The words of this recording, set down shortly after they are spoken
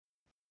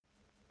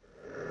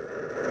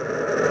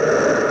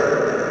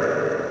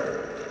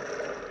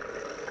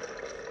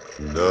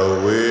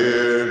The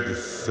Weird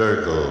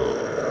Circle.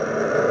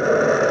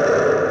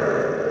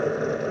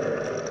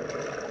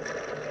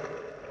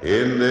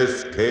 In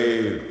this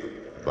cave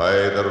by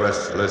the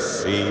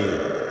restless sea,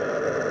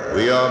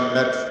 we are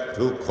met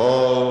to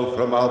call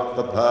from out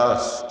the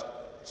past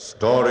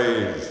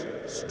stories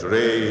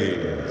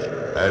strange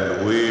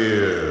and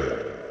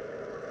weird.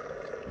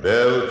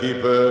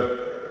 Bellkeeper,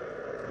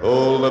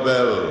 toll the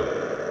bell,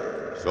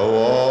 so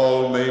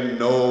all may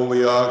know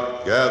we are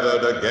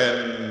gathered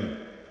again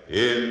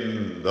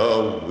in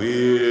the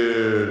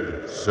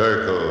Weird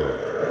Circle.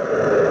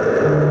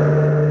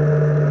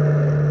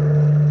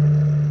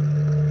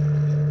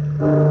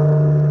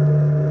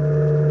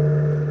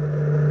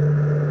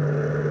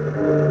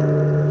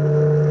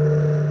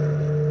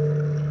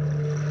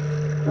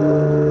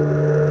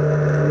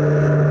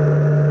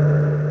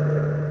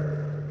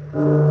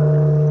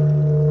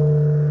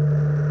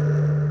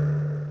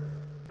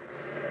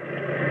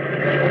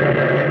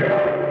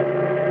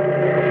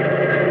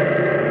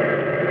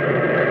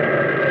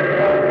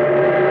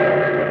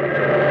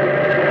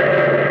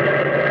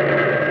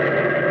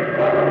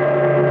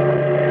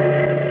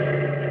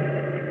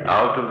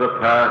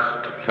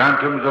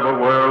 Phantoms of a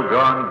world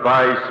gone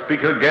by,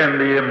 speak again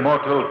the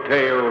immortal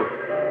tale,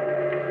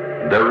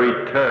 The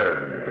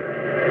Returned.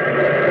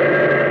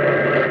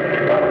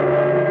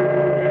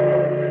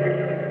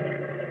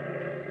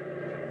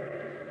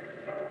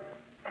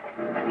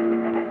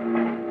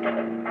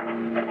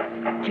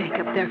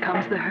 Jacob, there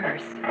comes the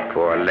hearse.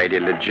 Poor Lady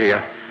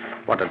Ligeia.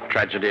 What a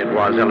tragedy it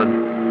was,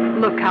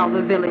 Ellen. Look how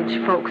the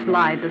village folks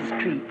lie the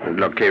street. And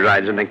look, he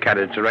rides in a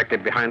carriage directly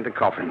behind the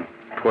coffin.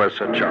 Poor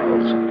Sir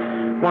Charles.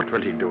 What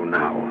will he do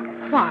now?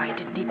 Why,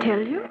 didn't he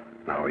tell you?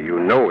 Now, you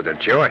know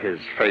that you're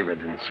his favorite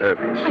in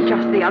service.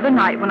 Just the other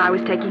night when I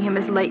was taking him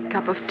his late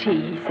cup of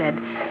tea, he said,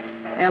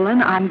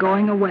 Ellen, I'm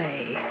going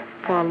away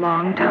for a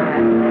long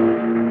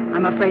time.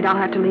 I'm afraid I'll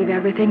have to leave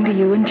everything to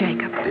you and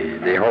Jacob.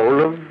 The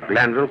whole of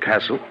Glanville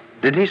Castle?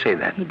 Did he say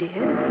that? He did.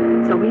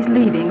 So he's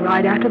leaving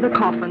right after the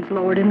coffin's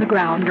lowered in the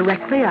ground,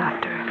 directly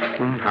after.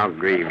 How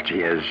grieved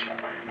he is.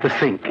 To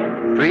think,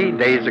 3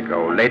 days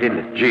ago, Lady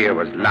Ligeia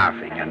was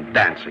laughing and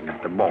dancing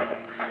at the ball.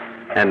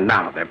 And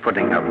now they're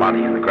putting her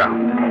body in the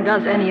ground.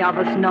 Does any of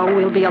us know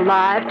we'll be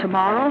alive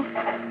tomorrow?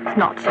 It's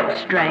not so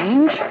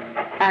strange.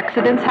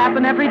 Accidents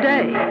happen every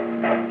day.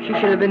 She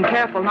should have been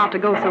careful not to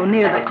go so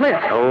near the cliff.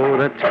 Oh,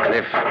 that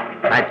cliff.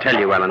 I tell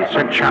you, Ellen,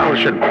 Sir Charles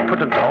should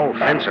put a tall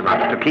fence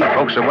around it to keep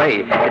folks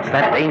away. It's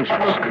that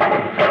dangerous.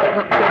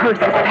 Look, the hearse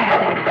is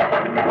passing.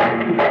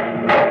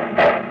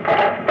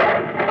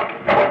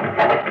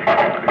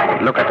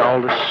 Look at all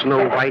the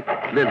snow-white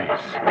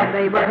lilies.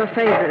 They were her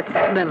favorites,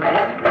 lilies.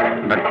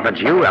 But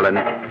you, Ellen,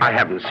 I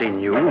haven't seen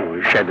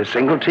you shed a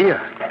single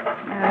tear.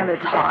 Well,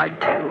 it's hard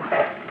to.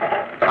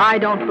 I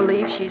don't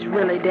believe she's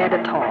really dead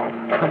at all.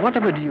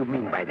 Whatever do you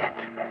mean by that?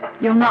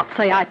 You'll not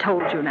say I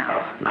told you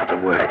now. Not a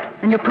word.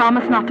 And you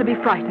promise not to be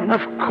frightened?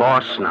 Of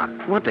course not.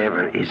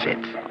 Whatever is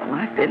it? Oh,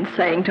 I've been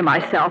saying to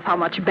myself how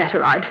much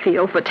better I'd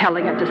feel for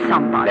telling it to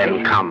somebody.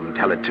 Then come,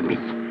 tell it to me.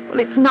 Well,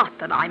 it's not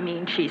that I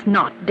mean she's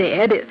not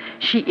dead.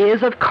 She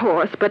is, of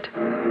course, but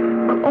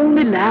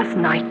only last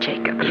night,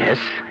 Jacob. Yes?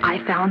 I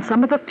found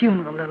some of the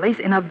funeral lilies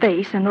in a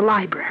vase in the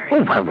library.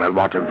 Oh, well,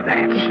 what of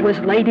that? It was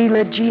Lady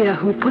Ligeia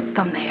who put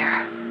them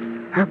there.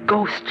 Her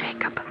ghost,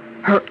 Jacob.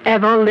 Her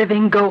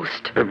ever-living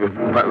ghost.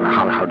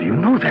 How do you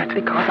know that?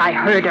 Because I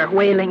heard her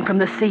wailing from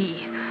the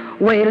sea,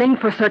 wailing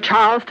for Sir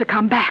Charles to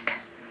come back.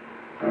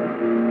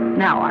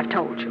 Now I've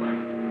told you.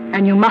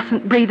 And you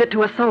mustn't breathe it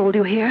to a soul, do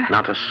you hear?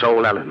 Not a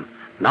soul, Ellen.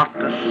 Not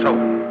a soul.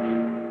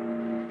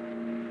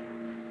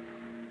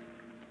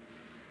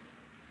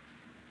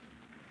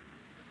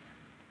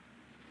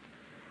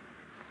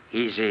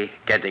 Easy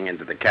getting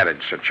into the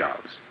carriage, Sir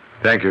Charles.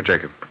 Thank you,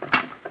 Jacob.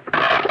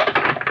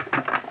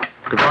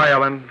 Goodbye,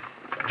 Ellen.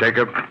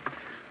 Jacob,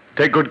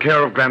 take good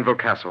care of Glanville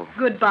Castle.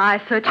 Goodbye,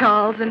 Sir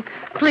Charles, and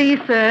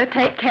please, sir,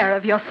 take care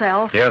of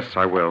yourself. Yes,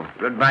 I will.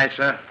 Goodbye,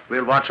 sir.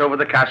 We'll watch over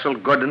the castle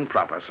good and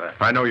proper, sir.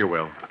 I know you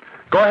will.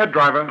 Go ahead,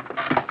 driver.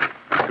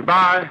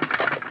 Goodbye.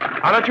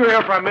 I'll let you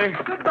hear from me.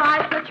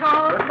 Goodbye, Sir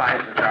Charles. Goodbye,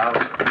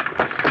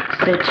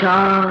 Sir Charles. Sir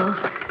Charles.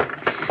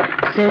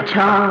 Sir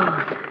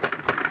Charles.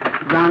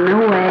 Run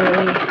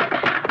away.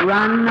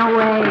 Run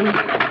away.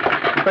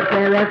 But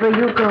wherever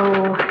you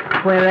go,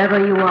 wherever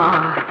you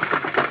are,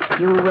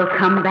 you will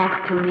come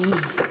back to me.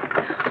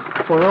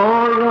 For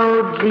all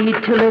roads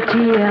lead to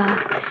Ligeia.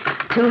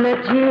 To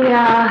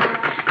Ligeia.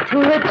 To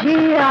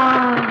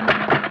Ligeia.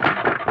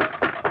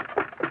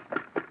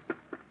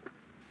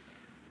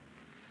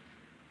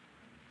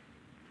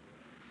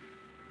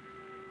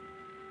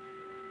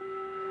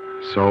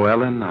 So,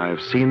 Ellen,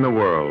 I've seen the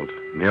world.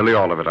 Nearly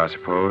all of it, I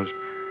suppose.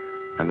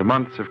 And the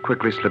months have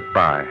quickly slipped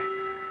by.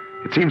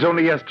 It seems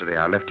only yesterday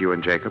I left you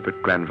and Jacob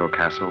at Glanville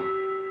Castle.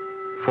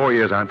 4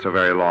 years aren't so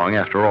very long,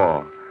 after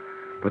all.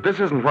 But this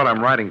isn't what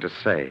I'm writing to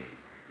say.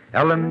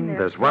 Ellen,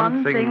 there's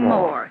one thing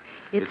more.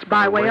 It's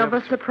by way of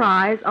a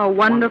surprise, a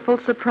wonderful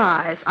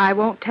surprise. I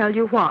won't tell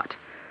you what.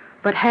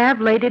 but have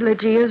Lady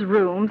Legia's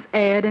rooms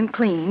aired and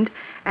cleaned,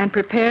 and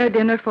prepare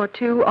dinner for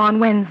 2 on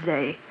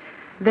Wednesday.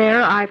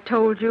 There, I've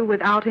told you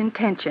without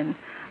intention.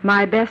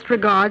 My best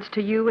regards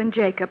to you and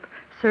Jacob,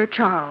 Sir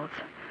Charles.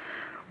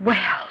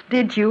 Well,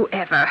 did you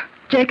ever?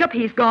 Jacob,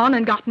 he's gone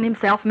and gotten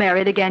himself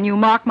married again. You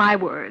mark my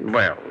words.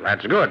 Well,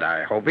 that's good.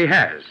 I hope he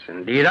has.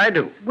 Indeed, I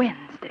do.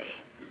 Wednesday.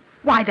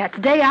 Why, that's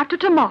day after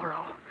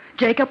tomorrow.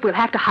 Jacob, we'll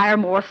have to hire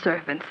more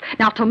servants.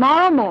 Now,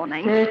 tomorrow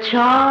morning... Sir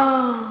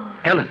Charles.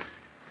 Ellen,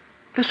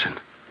 listen.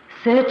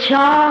 Sir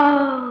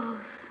Charles.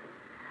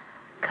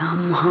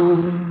 Come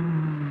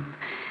home.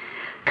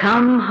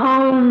 Come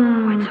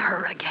home. Oh, it's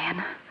her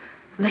again.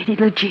 Lady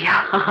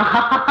Legia.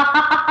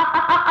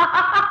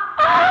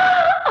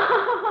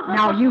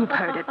 Now you've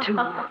heard it, too.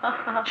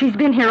 She's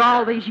been here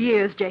all these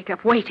years, Jacob,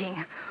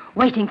 waiting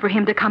for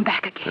him to come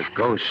back again. The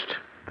ghost.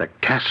 The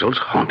castle's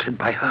haunted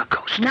by her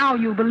ghost. Now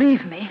you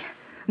believe me.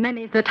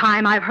 Many's the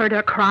time I've heard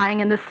her crying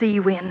in the sea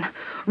wind,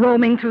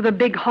 roaming through the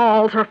big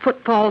halls, her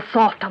footfalls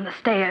soft on the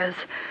stairs.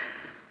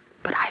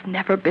 But I've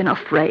never been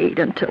afraid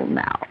until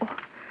now.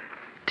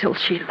 Till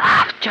she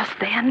laughed just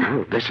then.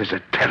 Oh, this is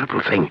a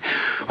terrible thing.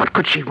 What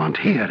could she want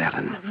here,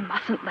 Ellen? We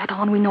mustn't let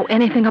on we know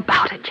anything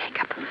about it,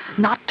 Jacob.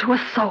 Not to a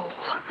soul.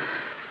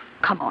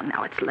 Come on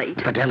now, it's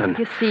late. But, Ellen...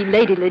 You see,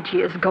 Lady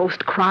Legia's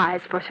ghost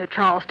cries for Sir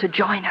Charles to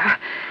join her.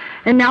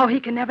 And now he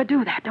can never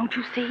do that, don't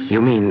you see?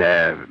 You mean,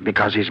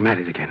 because he's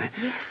married again?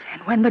 Yes,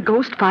 and when the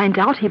ghost finds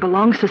out he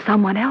belongs to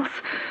someone else,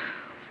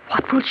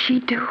 what will she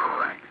do?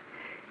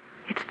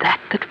 It's that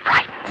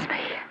frightens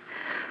me.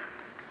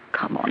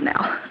 Come on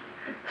now.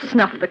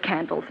 Snuff the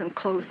candles and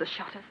close the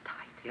shutters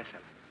tight. Yes, sir.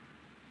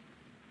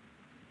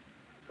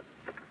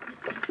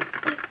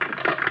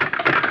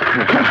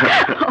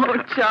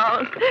 Oh,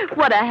 Charles,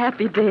 what a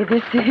happy day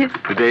this is.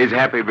 The day's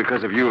happy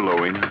because of you,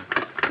 Louina.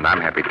 And I'm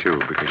happy, too,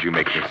 because you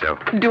make me so.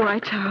 Do I,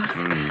 Charles?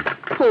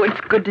 Oh, it's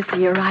good to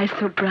see your eyes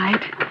so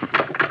bright.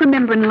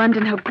 Remember in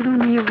London how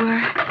gloomy you were?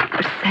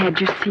 How sad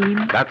you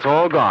seemed? That's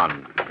all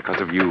gone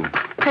because of you.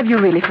 Have you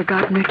really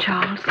forgotten her,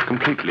 Charles?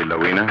 Completely,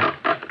 Louina.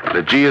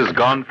 Legia's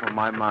gone from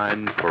my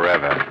mind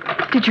forever.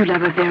 Did you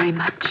love her very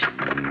much?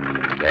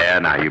 There,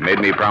 now, you made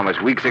me promise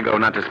weeks ago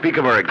not to speak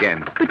of her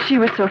again. But she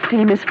was so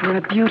famous for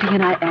her beauty,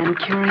 and I am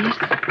curious.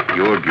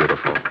 You're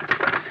beautiful.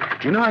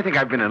 Do you know, I think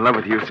I've been in love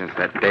with you since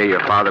that day your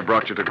father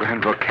brought you to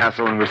Granville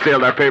Castle and we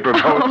sailed our paper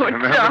boat. Oh,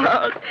 remember?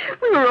 Charles,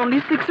 we were only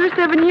 6 or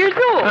 7 years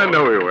old. I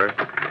know we were.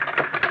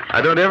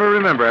 I don't ever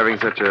remember having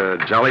such a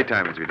jolly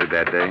time as we did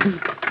that day.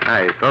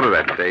 I thought of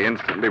that day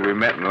instantly we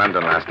met in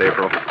London last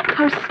April.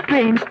 How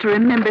strange to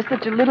remember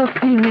such a little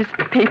thing as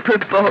paper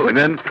boat. And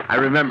then I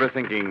remember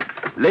thinking,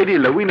 Lady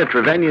Louina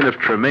Trevanion of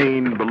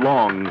Tremaine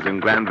belongs in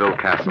Granville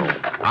Castle.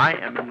 I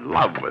am in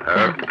love with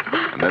her.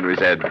 And then we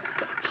said,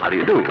 how do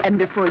you do? And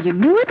before you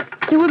knew it,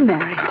 you were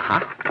married. Huh?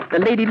 The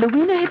Lady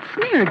Louina had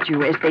snared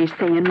you, as they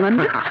say in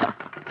London.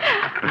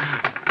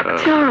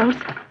 Charles.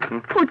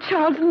 Oh,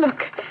 Charles,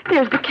 look.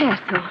 There's the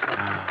castle.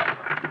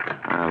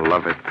 I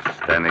love it,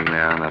 standing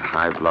there on that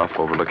high bluff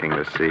overlooking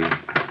the sea.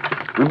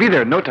 We'll be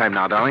there in no time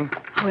now, darling.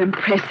 How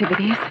impressive it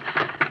is.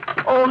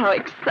 Oh, how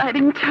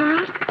exciting,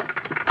 Charles.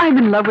 I'm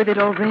in love with it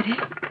already.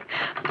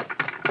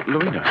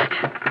 Louina,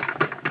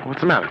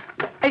 what's the matter?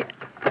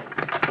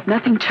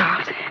 Nothing,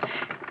 Charles.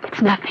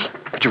 It's nothing.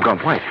 But you've gone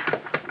white.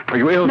 Are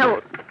you ill?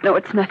 No,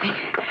 it's nothing.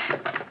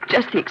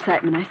 Just the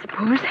excitement, I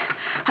suppose.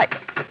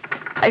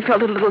 I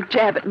felt a little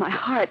jab at my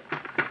heart,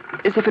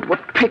 as if it were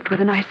pricked with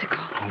an icicle.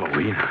 Oh,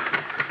 Louina,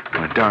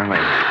 my darling.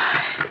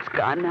 It's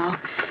gone now.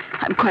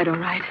 I'm quite all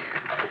right.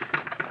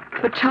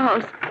 But,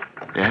 Charles...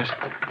 Yes?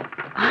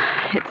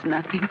 It's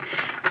nothing.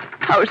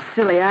 How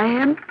silly I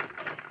am.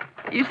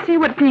 You see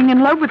what being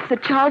in love with Sir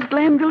Charles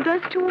Glanville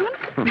does to a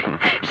woman?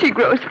 She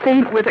grows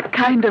faint with a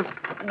kind of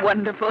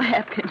wonderful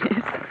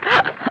happiness.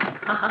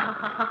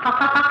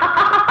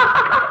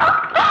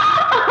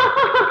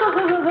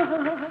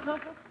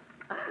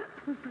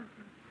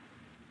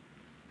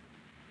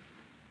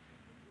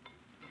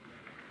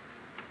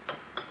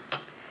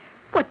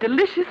 What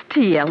delicious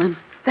tea, Ellen.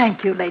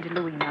 Thank you, Lady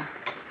Louina.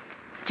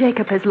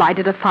 Jacob has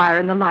lighted a fire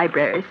in the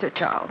library, Sir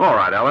Charles. All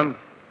right, Ellen.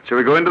 Shall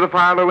we go into the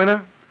fire,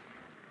 Louina?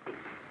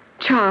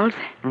 Charles,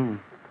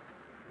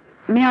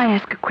 may I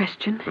ask a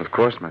question? Of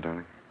course, my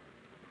darling.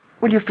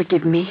 Will you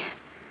forgive me?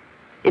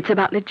 It's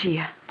about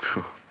Legia.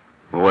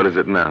 Well, what is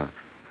it now?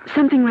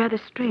 Something rather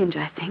strange,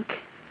 I think.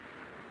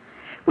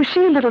 Was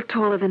she a little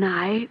taller than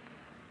I?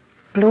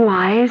 Blue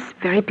eyes,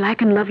 very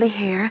black and lovely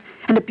hair,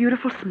 and a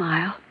beautiful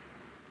smile.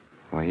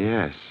 Why,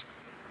 yes.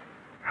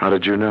 How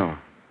did you know?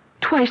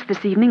 Twice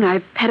this evening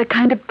I've had a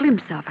kind of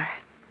glimpse of her.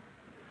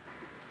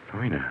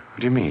 Louina, what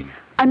do you mean?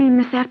 I mean,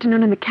 this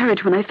afternoon in the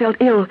carriage when I felt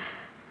ill,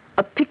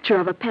 a picture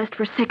of her passed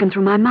for a second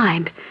through my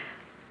mind.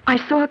 I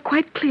saw her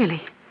quite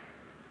clearly.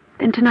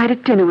 Then tonight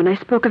at dinner when I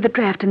spoke of the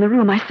draft in the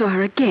room, I saw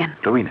her again.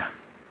 Louina,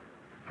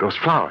 those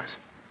flowers.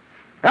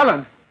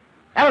 Ellen!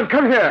 Ellen,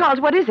 come here! Charles,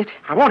 what is it?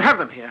 I won't have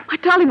them here. My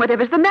darling,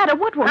 whatever's the matter?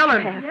 What won't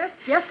Ellen! you have?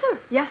 Yes, sir.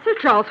 Yes, Sir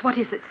Charles. What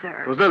is it,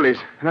 sir? Those lilies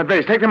in that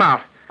vase, take them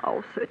out.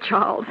 Oh, Sir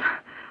Charles,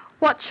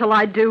 What shall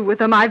I do with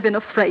them? I've been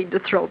afraid to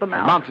throw them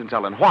out. Nonsense,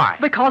 Ellen. Why?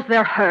 Because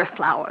they're her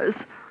flowers.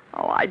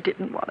 Oh, I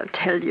didn't want to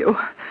tell you.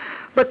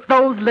 But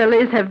those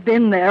lilies have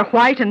been there,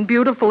 white and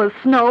beautiful as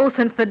snow,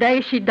 since the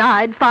day she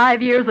died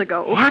 5 years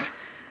ago. What?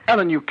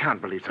 Ellen, you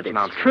can't believe such It's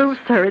nonsense. true,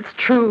 sir, it's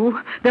true.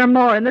 There are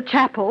more in the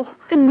chapel.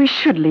 Then we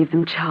should leave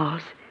them,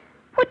 Charles.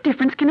 What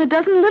difference can a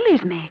dozen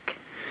lilies make?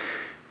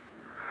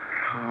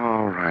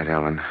 All right,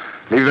 Ellen.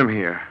 Leave them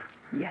here.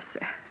 Yes,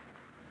 sir.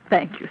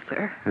 Thank you,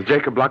 sir. Is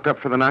Jacob locked up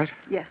for the night?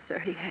 Yes, sir,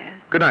 he has.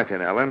 Good night,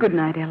 then, Ellen. Good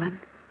night, Ellen.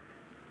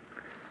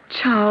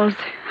 Charles,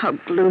 how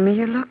gloomy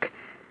you look.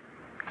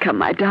 Come,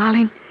 my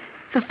darling.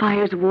 The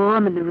fire's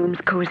warm and the room's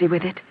cozy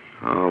with it.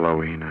 Oh,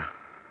 Rowena.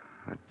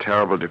 The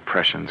terrible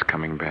depression's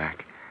coming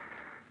back.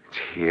 It's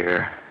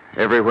here,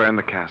 everywhere in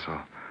the castle.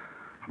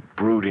 A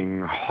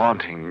brooding,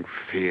 haunting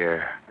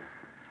fear.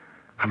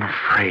 I'm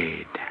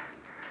afraid.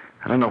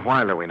 I don't know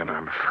why, Rowena, but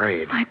I'm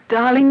afraid. My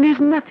darling, there's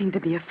nothing to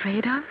be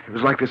afraid of. It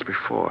was like this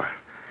before.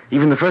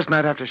 Even the first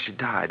night after she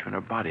died, when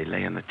her body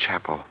lay in the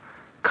chapel,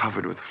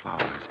 covered with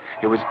flowers.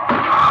 It was...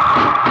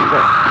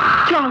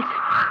 Charles!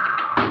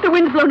 The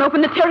wind's blown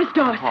open the terrace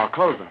doors. Oh,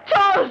 close them.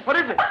 Charles! What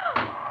is it?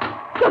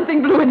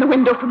 Something blew in the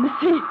window from the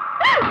sea.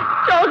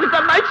 Charles, it's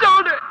on my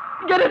shoulder.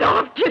 Get it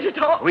off. Get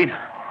it off. Rowena.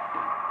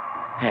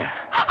 There.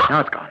 Now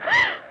it's gone.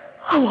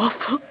 How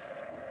awful.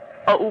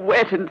 Oh,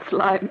 wet and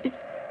slimy.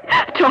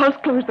 Charles,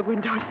 close the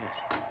windows.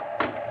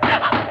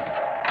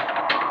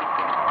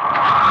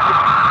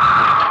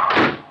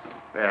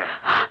 There.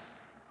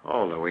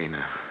 Oh,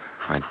 Rowena.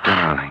 My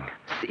darling.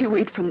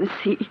 Seaweed from the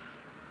sea.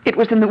 It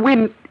was in the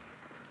wind.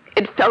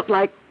 It felt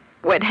like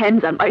wet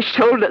hands on my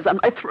shoulders, on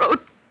my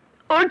throat.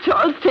 Oh,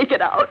 Charles, take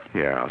it out.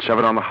 Here, I'll shove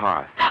it on the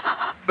hearth.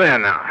 There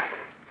now.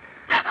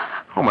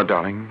 Oh, my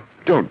darling,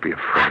 don't be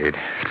afraid.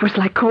 It was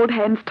like cold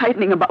hands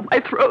tightening about my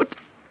throat.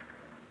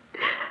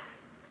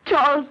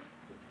 Charles,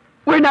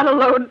 we're not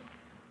alone.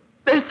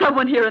 There's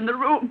someone here in the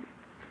room.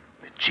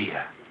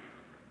 Gia.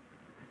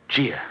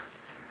 Gia.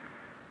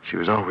 She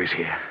was always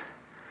here.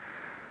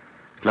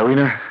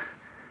 Rowena,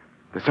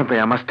 there's something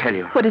I must tell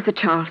you. What is it,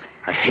 Charles?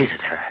 I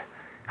hated her.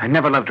 I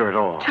never loved her at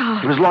all.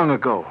 Charles. It was long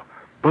ago.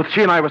 Both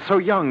she and I were so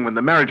young when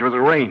the marriage was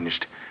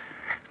arranged.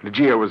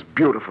 Gia was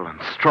beautiful and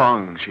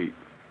strong. She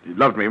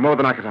loved me more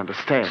than I could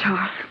understand.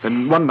 Charles.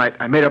 Then one night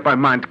I made up my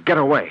mind to get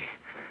away.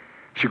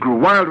 She grew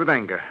wild with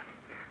anger.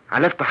 I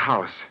left the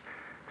house.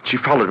 She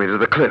followed me to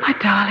the cliff. My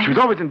darling. She was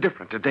always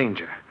indifferent to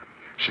danger.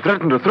 She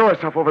threatened to throw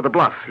herself over the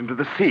bluff into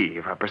the sea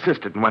if I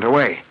persisted and went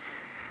away.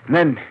 And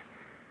then,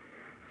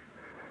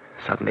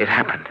 suddenly it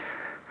happened.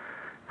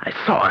 I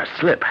saw her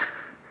slip.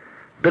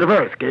 A bit of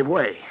earth gave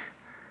way.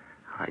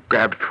 I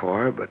grabbed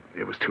for her, but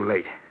it was too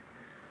late.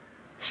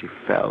 She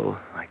fell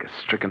like a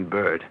stricken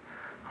bird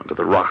onto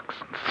the rocks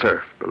and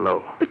surf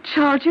below. But,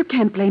 Charles, you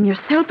can't blame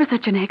yourself for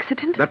such an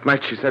accident. That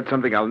night she said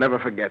something I'll never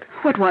forget.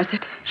 What was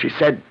it? She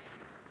said,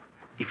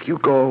 "If you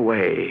go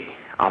away,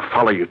 I'll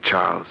follow you,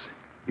 Charles.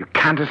 You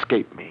can't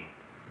escape me.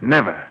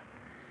 Never.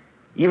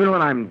 Even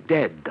when I'm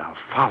dead, I'll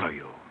follow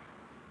you.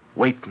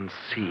 Wait and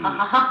see."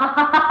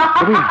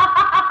 Rowena,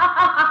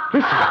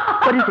 listen.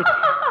 What is it?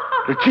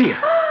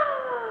 Gia.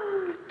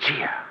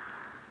 Gia.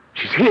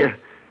 She's here.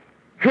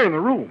 Here in the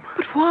room.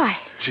 But why?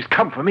 She's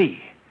come for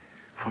me.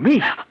 For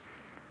me.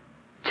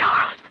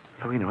 Charles,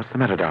 Rowena, what's the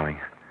matter, darling?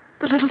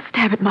 the little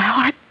stab at my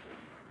heart.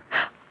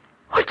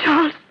 Oh,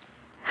 Charles,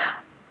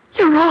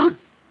 you're wrong.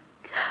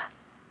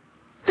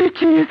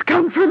 Lucia has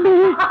come for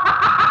me.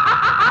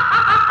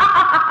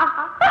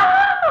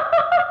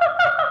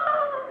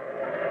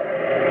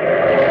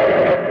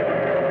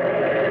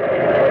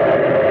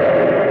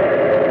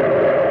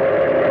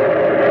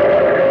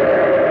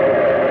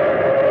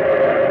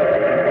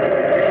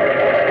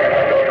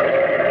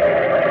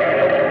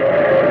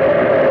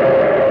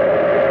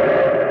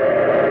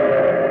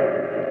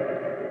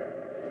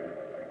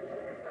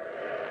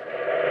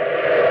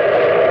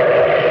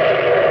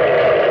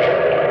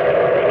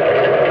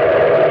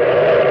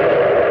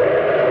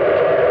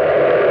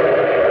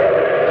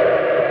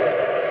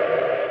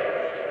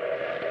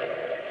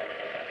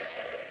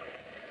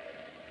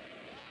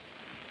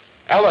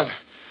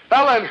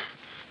 Ellen!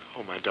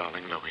 Oh, my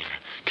darling Rowena,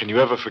 can you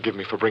ever forgive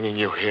me for bringing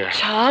you here?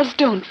 Charles,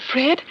 don't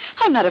fret.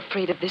 I'm not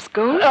afraid of this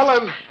ghost.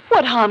 Ellen!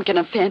 What harm can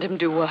a phantom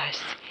do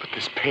us? But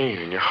this pain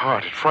in your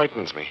heart, it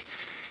frightens me.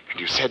 And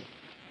you said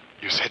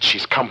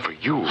she's come for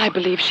you. I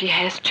believe she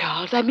has,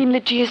 Charles. I mean,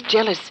 Lygia's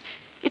jealous.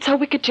 It's her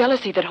wicked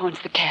jealousy that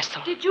haunts the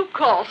castle. Did you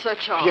call, Sir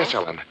Charles? Yes,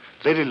 Ellen.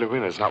 Lady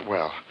Lorena's not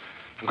well.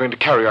 I'm going to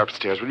carry her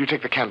upstairs. Will you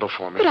take the candle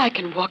for me? But I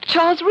can walk,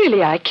 Charles.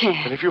 Really, I And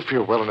can. if you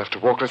feel well enough to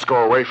walk, let's go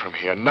away from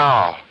here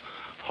now.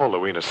 Oh,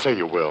 Rowena, say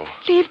you will.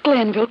 Leave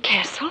Glenville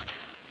Castle?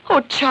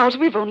 Oh, Charles,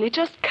 we've only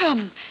just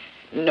come.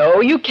 No,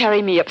 you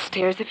carry me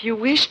upstairs if you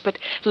wish, but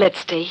let's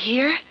stay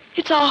here.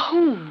 It's our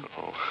home.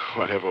 Oh,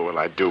 whatever will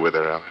I do with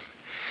her,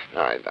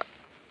 Ellen?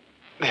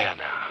 There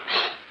now.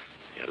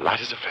 You're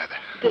light as a feather.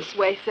 This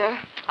way, sir.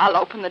 I'll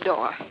open the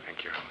door.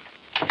 Thank you.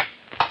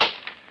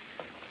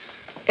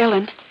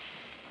 Ellen,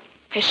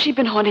 Has she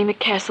been haunting the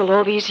castle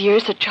all these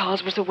years that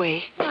Charles was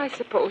away? I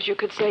suppose you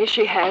could say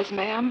she has,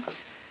 ma'am.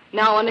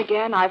 Now and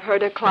again I've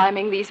heard her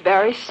climbing these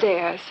very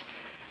stairs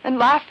and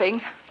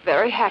laughing,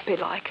 very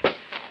happy-like.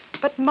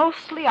 But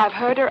mostly I've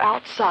heard her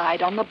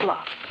outside on the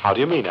bluff. How do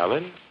you mean,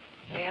 Ellen?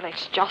 Well,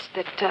 it's just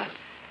that,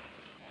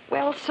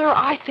 well, sir,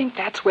 I think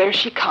that's where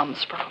she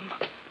comes from.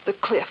 The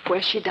cliff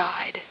where she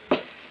died.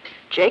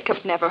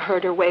 Jacob never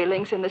heard her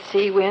wailings in the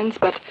sea winds,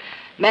 but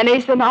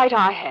many's the night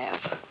I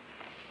have.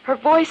 Her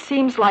voice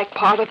seems like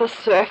part of the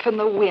surf and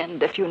the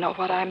wind, if you know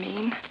what I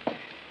mean.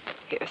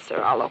 Here,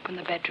 sir, I'll open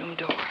the bedroom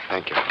door.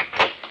 Thank you.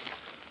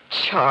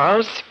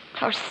 Charles,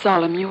 how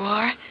solemn you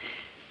are.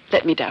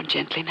 Let me down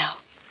gently now.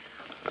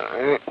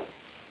 There.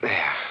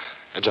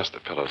 Adjust the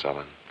pillows,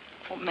 Ellen.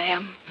 Oh,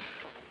 ma'am,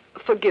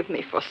 forgive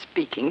me for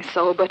speaking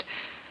so, but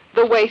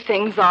the way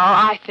things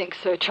are, I think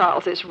Sir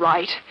Charles is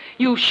right.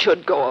 You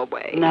should go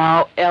away.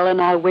 Now, Ellen,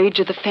 I'll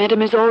wager the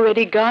phantom is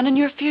already gone and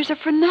your fears are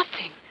for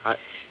nothing.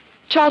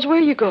 Charles, where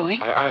are you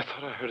going? I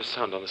thought I heard a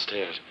sound on the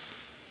stairs.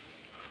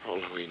 Oh,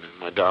 Louina,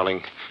 my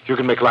darling, you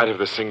can make light of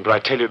this thing, but I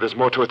tell you there's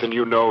more to it than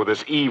you know.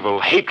 There's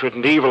evil, hatred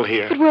and evil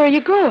here. But where are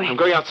you going? I'm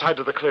going outside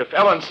to the cliff.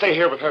 Ellen, stay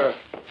here with her.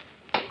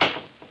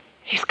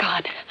 He's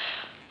gone.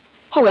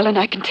 Oh, Ellen,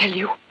 I can tell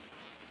you.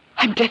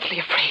 I'm deathly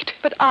afraid.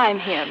 But I'm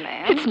here,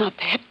 ma'am. It's not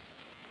that.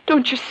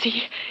 Don't you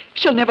see?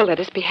 She'll never let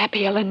us be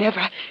happy, Ellen,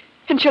 never.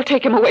 And she'll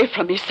take him away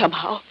from me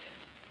somehow.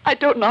 I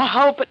don't know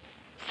how, but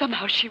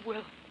somehow she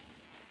will.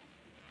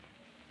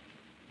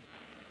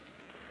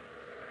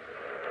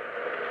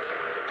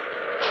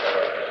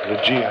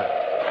 Lucia,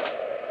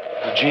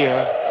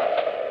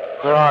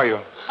 where are you?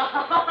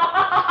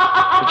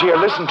 Lucia,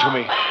 listen to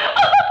me.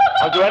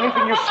 I'll do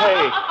anything you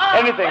say,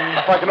 anything,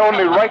 if I can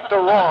only right the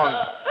wrong.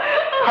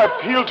 I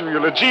appeal to you,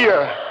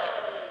 Lucia.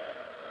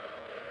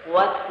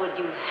 What would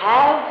you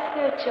have,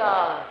 Sir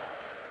Charles?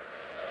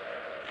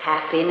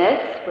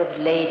 Happiness with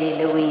Lady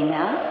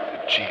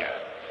Louina? Lucia,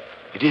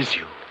 it is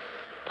you.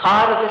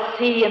 Part of the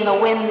sea and the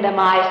wind am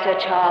I, Sir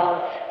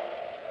Charles,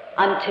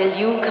 until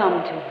you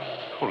come to me.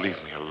 Oh,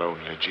 leave me alone,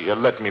 Lucia.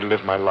 Let me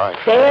live my life.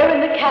 There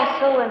in the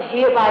castle and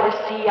here by the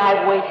sea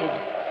I've waited.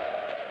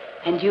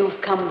 And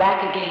you've come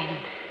back again,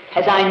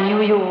 as I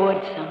knew you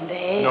would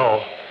someday.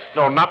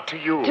 No, not to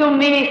you. To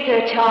me,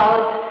 Sir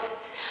Charles.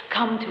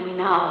 Come to me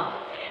now.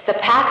 The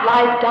path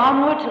lies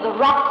downward to the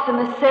rocks and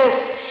the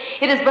surf.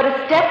 It is but a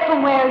step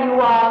from where you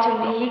are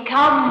to me.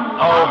 Come.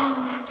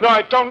 No,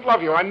 I don't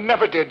love you. I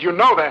never did. You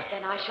know that.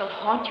 Then I shall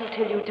haunt you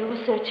till you do,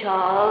 Sir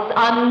Charles.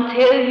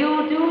 Until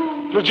you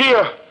do.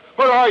 Lucia,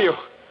 where are you?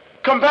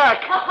 Come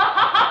back.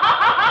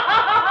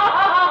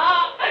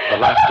 The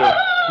laughter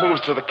moves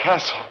to the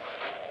castle.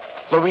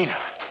 Louina.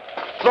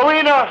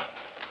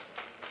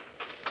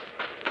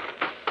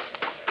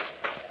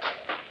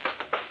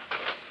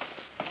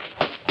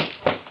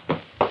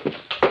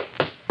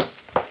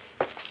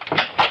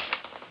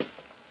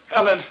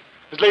 Ellen,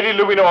 is Lady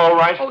Louina all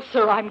right? Oh,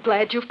 sir, I'm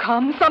glad you've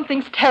come.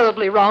 Something's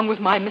terribly wrong with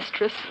my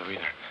mistress.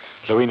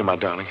 Louina, my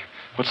darling,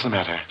 what's the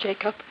matter?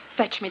 Jacob,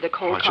 fetch me the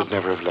cold I should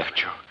never have left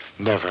you.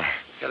 Never.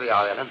 Here you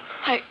are, Ellen.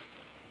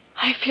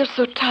 I feel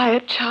so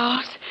tired,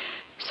 Charles.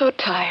 So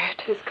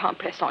tired. This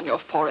compress on your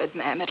forehead,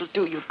 ma'am. It'll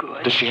do you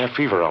good. Does she have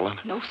fever,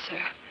 Ellen? No,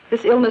 sir.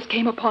 This illness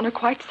came upon her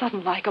quite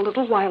sudden-like a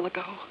little while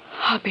ago.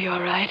 I'll be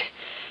all right.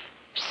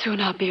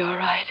 Soon I'll be all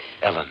right.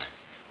 Ellen,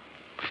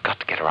 we've got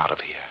to get her out of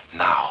here.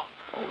 Now.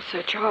 Oh,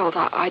 Sir Charles,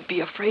 I'd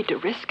be afraid to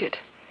risk it.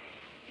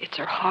 It's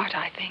her heart,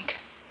 I think.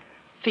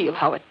 Feel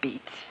how it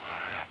beats.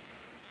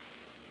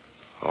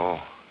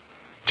 Oh.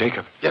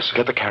 Jacob. Yes, sir.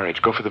 Get the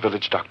carriage. Go for the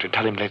village doctor.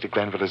 Tell him Lady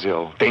Glanville is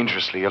ill.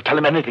 Dangerously ill. Tell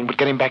him anything, but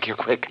get him back here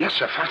quick. Yes,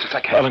 sir, fast as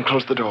I can. Ellen,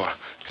 close the door.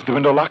 Is the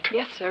window locked?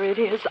 Yes, sir, it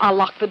is. I'll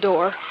lock the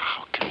door.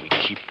 How can we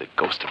keep the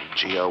ghost of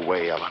Lucia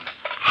away, Ellen?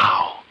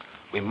 How?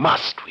 We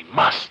must.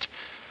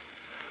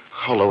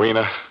 Oh,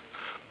 Louina,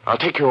 I'll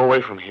take you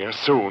away from here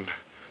soon.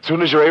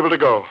 Soon as you're able to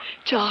go.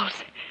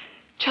 Charles,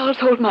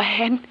 hold my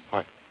hand.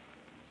 Why,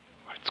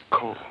 it's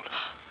cold.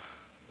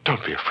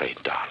 Don't be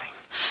afraid, darling.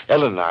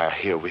 Ellen and I are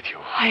here with you.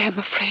 I am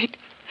afraid.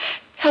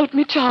 Help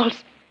me,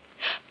 Charles.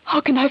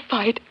 How can I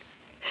fight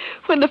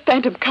when the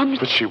phantom comes?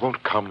 But she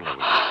won't come,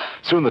 Louina.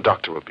 Soon the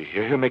doctor will be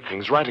here. He'll make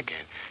things right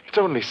again. It's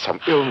only some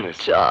illness.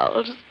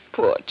 Charles,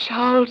 poor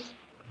Charles.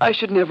 I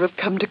should never have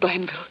come to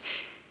Glanville.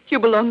 You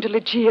belong to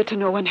Ligeia, to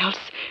no one else.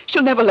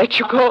 She'll never let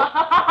you go.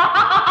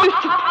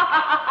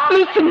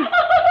 Listen.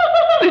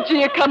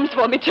 Ligeia comes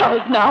for me,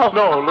 Charles, now.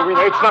 No,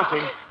 Louina, it's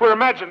nothing. We're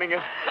imagining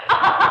it.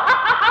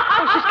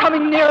 Oh, she's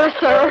coming nearer,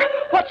 sir.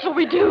 What shall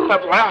we do?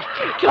 That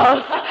laughter.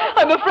 Charles,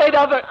 I'm afraid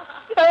of her.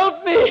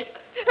 Help me.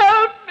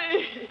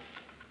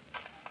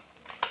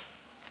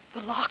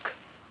 The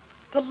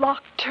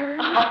lock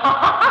turned.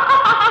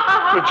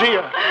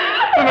 Ligeia,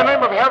 in the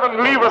name of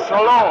heaven, leave us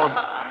alone.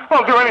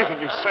 I'll do anything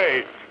you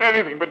say.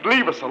 Anything, but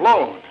leave us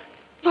alone.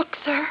 Look,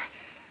 sir.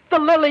 The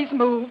lilies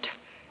moved.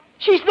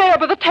 She's there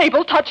by the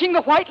table touching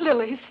the white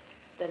lilies.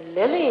 The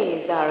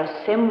lilies are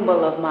a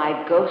symbol of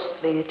my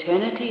ghostly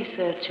eternity,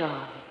 Sir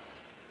Charles.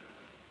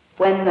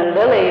 When the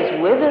lilies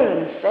wither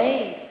and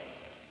fade,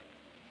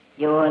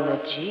 Your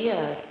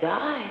Legia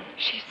died.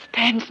 She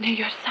stands near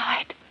your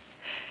side.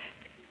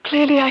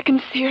 Clearly I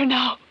can see her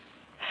now.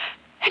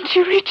 And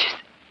she reaches.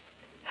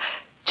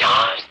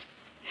 Charles!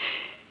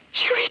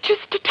 She reaches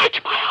to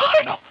touch my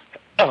heart. No.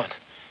 Ellen,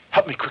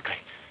 help me quickly.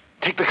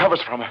 Take the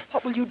covers from her.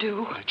 What will you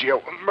do? Legia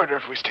will murder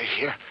if we stay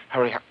here.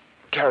 Hurry up.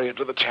 Carry her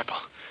to the chapel.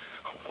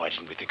 Oh, why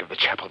didn't we think of the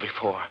chapel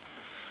before?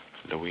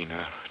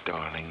 Louina,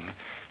 darling,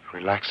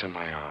 relax in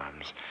my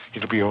arms.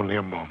 It'll be only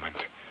a moment.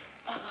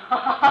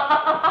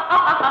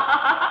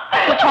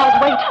 Sir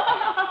Charles, wait.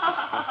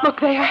 Look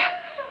there.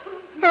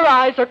 Her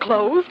eyes are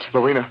closed.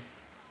 Louina.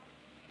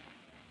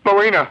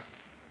 Louina!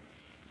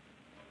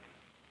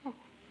 Oh,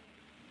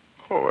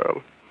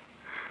 well.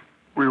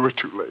 We were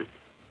too late.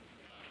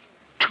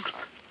 Too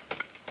late.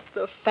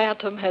 The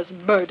Phantom has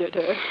murdered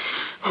her.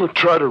 Oh,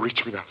 try to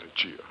reach me now,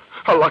 Legia.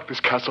 I'll lock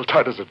this castle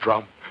tight as a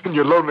drum, and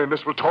your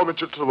loneliness will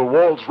torment you till the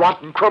walls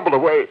rot and crumble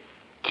away.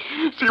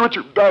 See what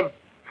you've done.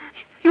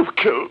 You've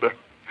killed her.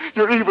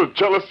 Your evil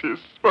jealousy has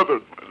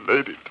smothered my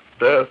lady to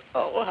death.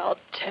 Oh, how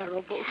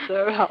terrible,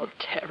 sir, how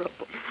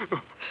terrible.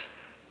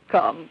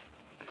 Come,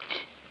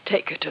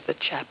 take her to the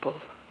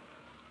chapel.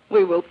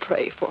 We will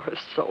pray for her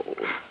soul.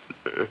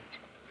 Yes,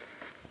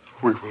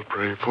 we will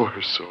pray for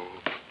her soul.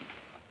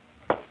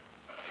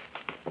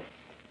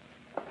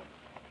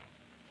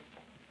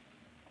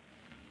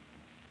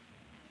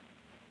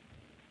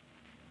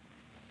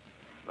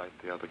 Light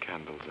the other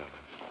candles, Ellen.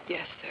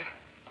 Yes, sir.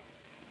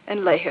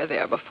 And lay her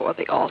there before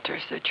the altar,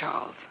 Sir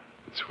Charles.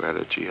 It's where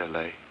Legia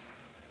lay.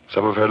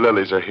 Some of her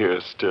lilies are here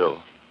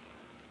still.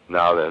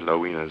 Now they're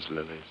Louina's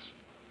lilies.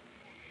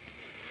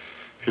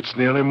 It's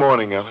nearly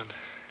morning, Ellen.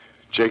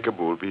 Jacob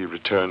will be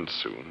returned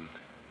soon.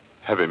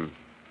 Have him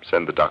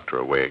send the doctor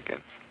away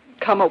again.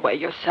 Come away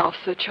yourself,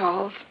 Sir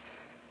Charles.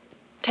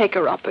 Take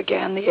her up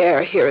again. The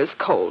air here is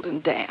cold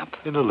and damp.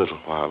 In a little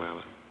while,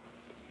 Ellen.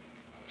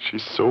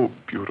 She's so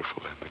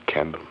beautiful in the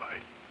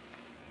candlelight.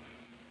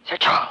 Sir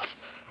Charles.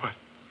 What?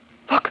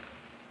 Look.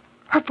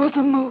 Her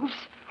bosom moves.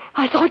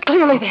 I saw it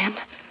clearly then.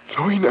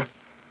 Louina.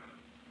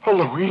 Oh,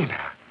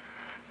 Louina.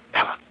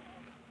 Ellen.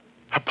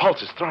 Her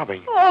pulse is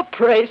throbbing. Oh,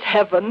 praise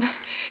heaven.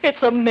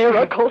 It's a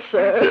miracle,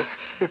 sir.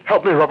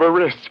 Help me rub her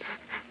wrist.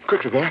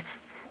 Quickly there.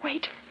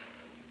 Wait.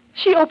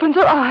 She opens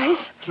her eyes.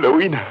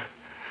 Louina.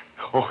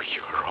 Oh,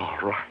 you're all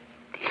right.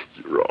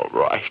 You're all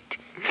right.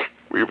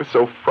 We were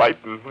so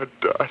frightened, my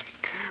darling.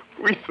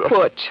 We thought...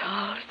 Poor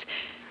Charles.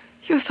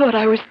 You thought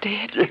I was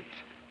dead. Yes,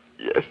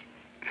 yes.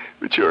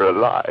 But you're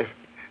alive.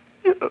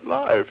 You're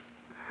alive.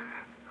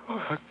 Oh,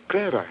 how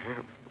glad I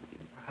am.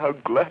 How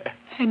glad.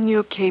 And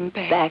you came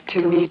back. Back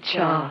to me,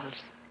 Charles.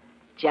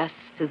 Just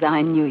as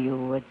I knew you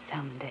would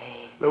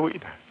someday.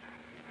 Louina,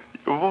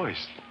 your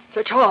voice.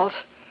 Sir Charles.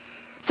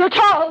 Sir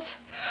Charles!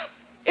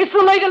 It's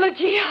the Lady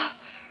Legia.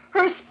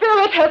 Her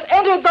spirit has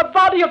entered the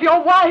body of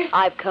your wife.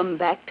 I've come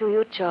back to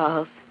you,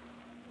 Charles.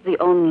 The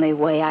only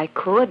way I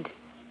could.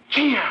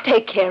 Gia!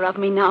 Take care of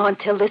me now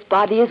until this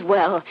body is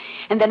well,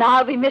 and then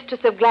I'll be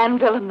mistress of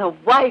Glanville and the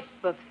wife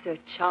of Sir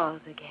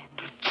Charles again.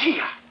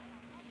 Gia!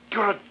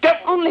 You're a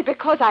devil! Only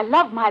because I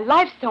love my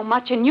life so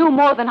much and you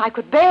more than I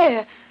could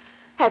bear.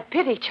 Have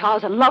pity,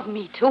 Charles, and love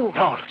me too.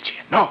 No,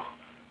 Lucia, no.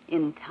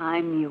 In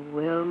time you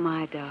will,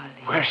 my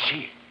darling. Where's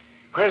she?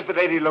 Where's the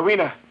Lady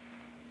Louina?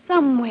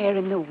 Somewhere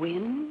in the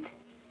wind,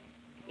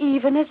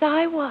 even as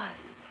I was.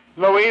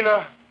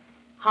 Louina!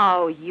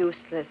 How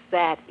useless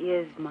that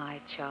is,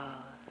 my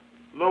Charles.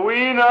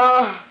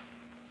 Louina!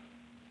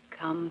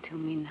 Come to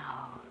me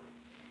now,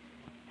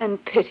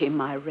 and pity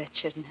my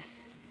wretchedness,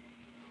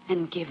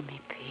 and give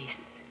me peace.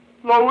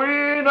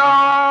 Louina!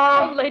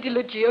 Oh, Lady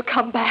Legia,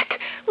 come back.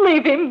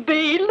 Leave him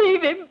be.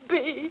 Leave him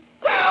be.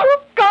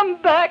 Oh,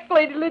 come back,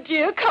 Lady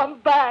Legia, come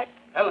back.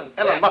 Ellen,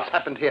 what's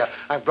happened here?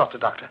 I've brought the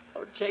doctor.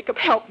 Oh, Jacob,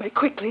 help me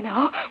quickly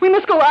now. We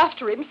must go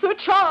after him, Sir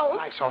Charles.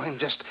 I saw him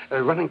just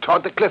running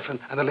toward the cliff and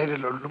the Lady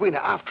Louina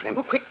after him.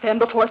 Oh, quick then,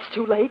 before it's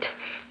too late.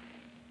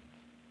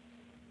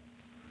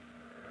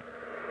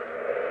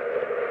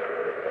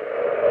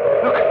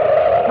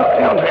 Look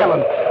yonder,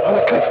 Ellen, on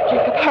the cliff.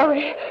 Jacob,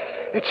 hurry.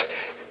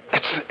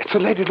 It's the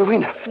Lady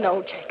Louina.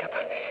 No, Jacob.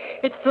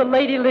 It's the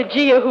Lady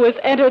Legia who has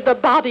entered the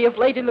body of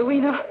Lady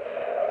Louina.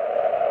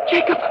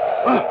 Jacob,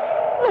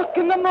 look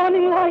in the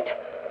morning light.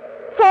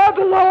 Far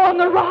below on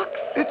the rocks.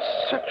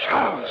 It's Sir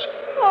Charles.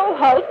 Oh,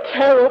 how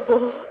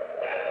terrible.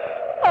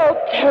 How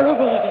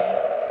terrible it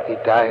is.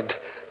 He died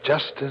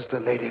just as the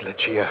Lady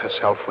Legia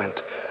herself went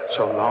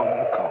so long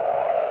ago.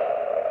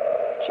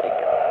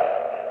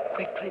 Jacob,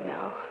 quickly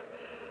now.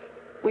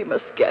 We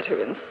must get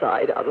her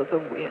inside out of the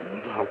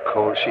wind. How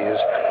cold she is.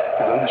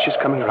 Ellen, she's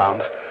coming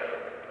around.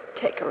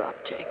 Take her up,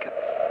 Jacob.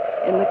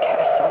 In the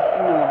castle.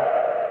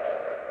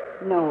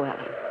 No,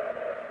 Ellen.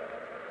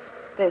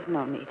 There's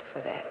no need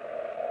for that.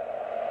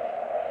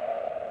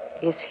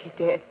 Is he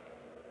dead?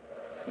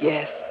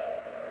 Yes.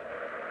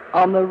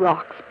 On the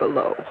rocks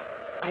below.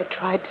 I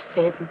tried to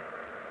save him.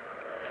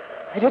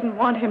 I didn't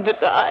want him to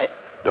die.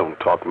 Don't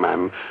talk,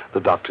 ma'am. The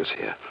doctor's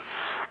here.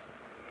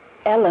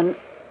 Ellen,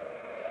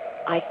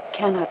 I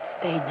cannot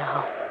stay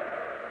now.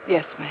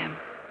 Yes, ma'am.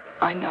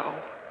 I know.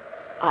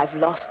 I've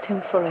lost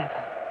him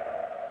forever.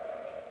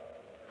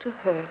 To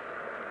her.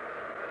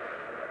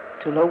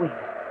 To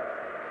Rowena.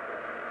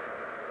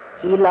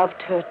 He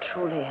loved her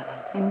truly,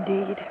 Ellen.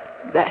 Indeed,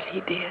 that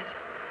he did.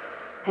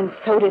 And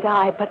so did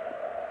I, but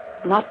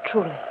not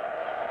truly.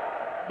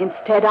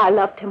 Instead, I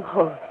loved him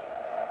wholly.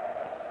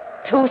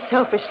 Too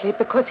selfishly,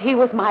 because he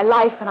was my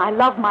life, and I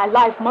love my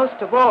life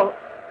most of all.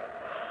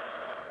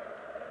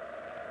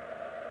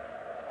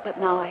 But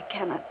now I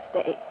cannot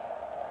stay.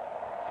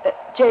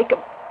 Jacob,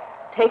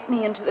 take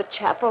me into the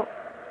chapel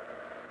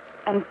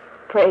and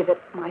pray that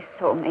my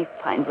soul may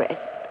find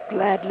rest.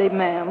 Gladly,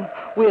 ma'am.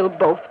 We'll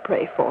both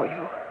pray for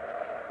you.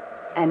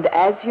 And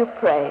as you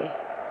pray,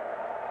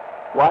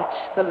 watch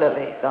the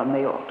lilies on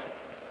the altar.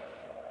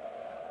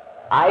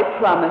 I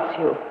promise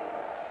you,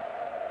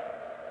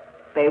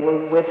 they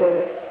will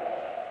wither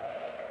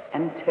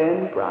and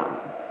turn brown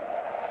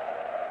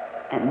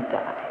and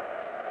die.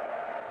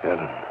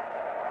 Ellen.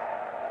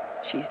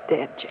 She's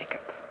dead,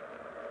 Jacob.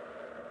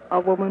 A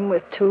woman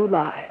with 2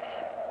 lives.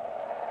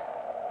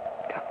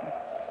 Come,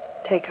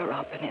 take her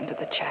up and into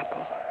the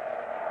chapel.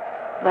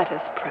 Let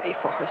us pray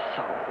for her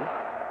soul.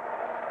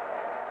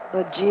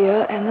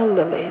 Ligeia and the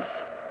lilies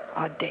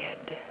are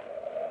dead.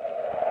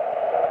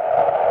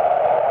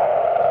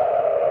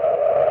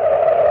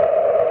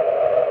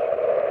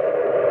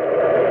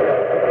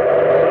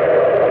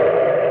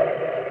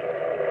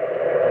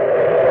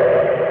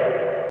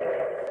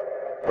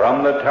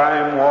 From the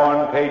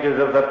time-worn pages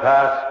of the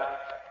past,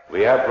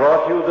 we have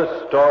brought you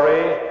the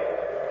story,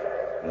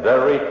 The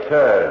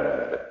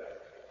Returned.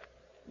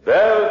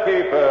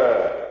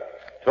 Bellkeeper,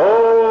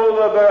 toll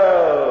the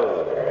bell.